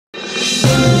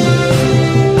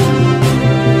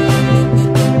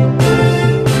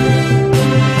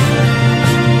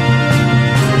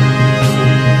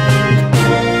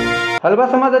हलबा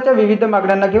समाजाच्या विविध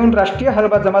मागण्यांना घेऊन राष्ट्रीय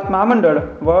हलबा जमात महामंडळ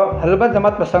व हलबा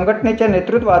जमात संघटनेच्या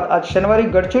नेतृत्वात आज शनिवारी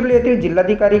गडचिरोली येथील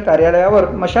जिल्हाधिकारी कार्यालयावर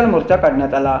मशाल मोर्चा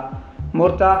काढण्यात आला।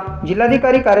 मोर्चा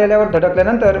जिल्हाधिकारी कार्यालयावर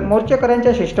धडकल्यानंतर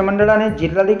मोर्चेकऱ्यांच्या शिष्टमंडळाने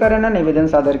जिल्हाधिकाऱ्यांना निवेदन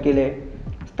सादर केले।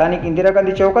 स्थानिक इंदिरा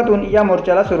गांधी चौकातून या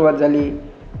मोर्चाला सुरुवात झाली।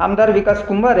 आमदार विकास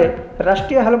कुंभारे,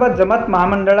 राष्ट्रीय हलबा जमात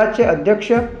महामंडळाचे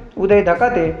अध्यक्ष उदय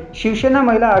धकाते, शिवसेना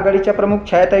महिला आघाडीच्या प्रमुख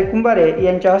छायाताई कुंभारे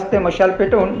यांच्या हस्ते मशाल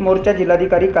पेटवून मोर्चा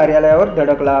जिल्हाधिकारी कार्यालयावर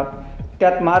धडकला।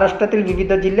 त्यात महाराष्ट्रातील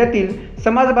विविध जिल्ह्यातील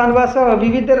समाज बांधवासह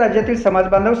विविध राज्यातील समाज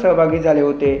बांधव सहभागी झाले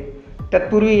होते।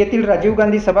 तत्पूर्वी येथील राजीव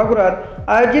गांधी सभागृहात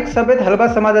आयोजित सभेत हलबा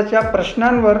समाजाच्या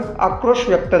प्रश्नांवर आक्रोश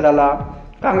व्यक्त झाला।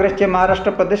 काँग्रेसचे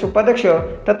महाराष्ट्र प्रदेश उपाध्यक्ष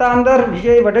तथा आमदार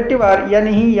विजय वडेट्टीवार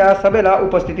यांनीही या सभेला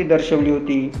उपस्थिती दर्शवली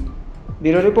होती।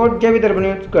 ब्युरो रिपोर्ट, जय विदर्भ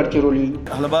न्यूज, गडचिरोली।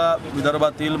 हलबा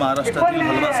विदर्भातील महाराष्ट्रातील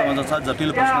हलबा समाजाचा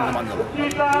जटिल प्रश्न निर्माण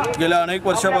झाला। गेल्या अनेक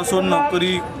वर्षापासून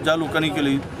नोकरी ज्या लोकांनी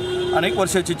केली, अनेक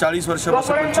वर्षाची 40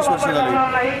 वर्षापासून 25 वर्ष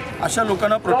झाली, अशा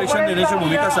लोकांना प्रोटेक्शन देण्याची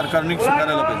भूमिका सरकारने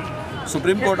स्वीकारायला पाहिजे।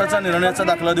 सुप्रीम कोर्टाचा निर्णयाचा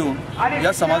दाखला देऊन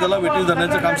या समाजाला वेटीस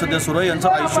धरण्याचं काम सध्या सुरू आहे। यांचं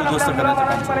आयुष्य उद्ध्वस्त करण्याचं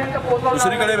काम सुरू आहे।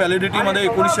 दुसरीकडे व्हॅलिडिटीमध्ये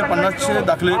 1950चे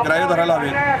दाखले ग्राह्य धरायला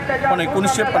हवेत, पण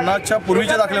 1950च्या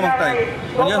पूर्वीचे दाखले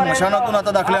मागतायत, म्हणजे मशानातून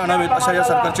आता दाखले आणावेत अशा या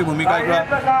सरकारची भूमिका आहे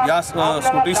किंवा या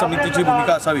स्कूटी समितीची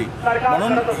भूमिका असावी।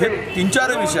 म्हणून हे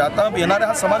 3-4 विषय आता येणारा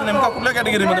हा समाज नेमका कुठल्या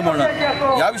कॅटेगरीमध्ये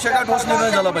मोडणार याविषयी काय ठोस निर्णय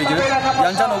झाला पाहिजे।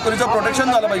 यांच्या नोकरीचं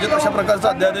प्रोटेक्शन झालं पाहिजे, अशा प्रकारचा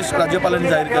अध्यादेश राज्यपालांनी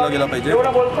जाहीर केला गेला पाहिजे।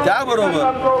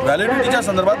 त्याबरोबर व्हॅलिडिटीच्या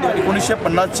संदर्भात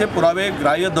 1950चे पुरावे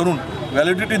ग्राह्य धरून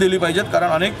व्हॅलिडिटी दिली पाहिजेत, कारण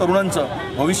अनेक तरुणांचं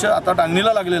भविष्य आता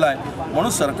टांगणीला लागलेलं आहे।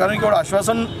 म्हणून सरकारने केवळ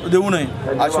आश्वासन देऊ नये,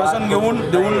 आश्वासन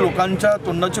देऊन लोकांच्या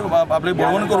तोंडाची आपले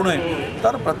बोलवण करू नये,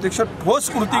 तर प्रत्यक्ष ठोस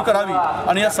कृती करावी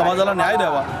आणि या समाजाला न्याय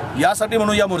द्यावा, यासाठी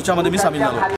म्हणून या मोर्चामध्ये मी सामील झालो।